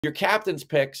Your captain's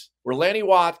picks were Lanny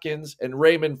Watkins and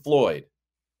Raymond Floyd.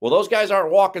 Well, those guys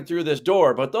aren't walking through this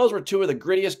door, but those were two of the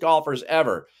grittiest golfers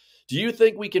ever. Do you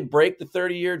think we can break the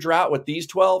 30-year drought with these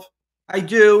 12? I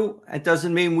do. It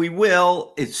doesn't mean we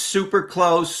will. It's super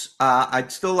close.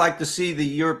 I'd still like to see the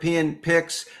European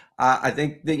picks. I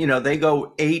think that, they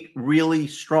go 8 really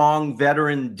strong,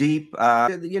 veteran deep.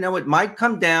 It might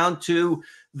come down to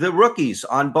the rookies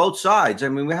on both sides. I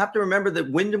mean, we have to remember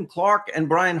that Wyndham Clark and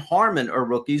Brian Harman are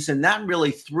rookies, and that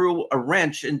really threw a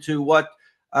wrench into what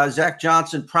Zach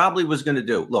Johnson probably was going to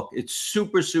do. Look, it's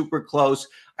super, super close.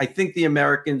 I think the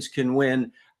Americans can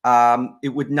win.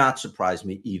 It would not surprise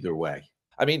me either way.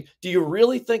 I mean, do you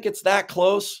really think it's that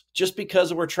close just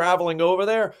because we're traveling over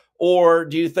there? Or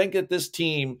do you think that this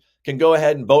team can go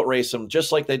ahead and boat race them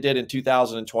just like they did in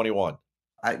 2021?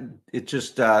 It's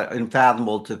just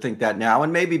unfathomable to think that now.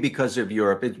 And maybe because of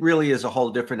Europe, it really is a whole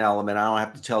different element. I don't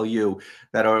have to tell you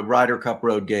that a Ryder Cup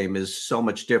road game is so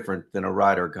much different than a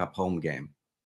Ryder Cup home game.